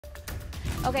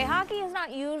Okay, hockey is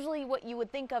not usually what you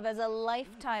would think of as a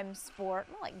lifetime sport,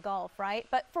 not like golf, right?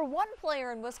 But for one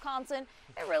player in Wisconsin,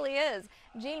 it really is.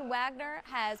 Gene Wagner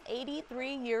has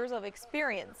 83 years of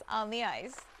experience on the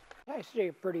ice. I stay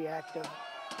pretty active.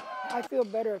 I feel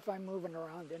better if I'm moving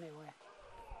around anyway.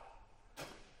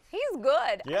 He's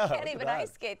good. Yeah, I can't look at even that.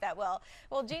 ice skate that well.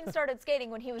 Well, Gene started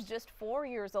skating when he was just 4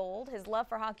 years old. His love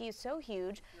for hockey is so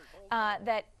huge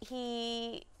that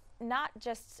he's not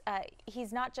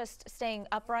just staying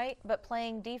upright, but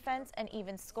playing defense and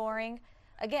even scoring.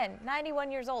 Again,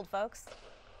 91 years old, folks.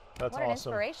 That's What an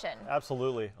awesome. inspiration.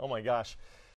 Absolutely. Oh my gosh.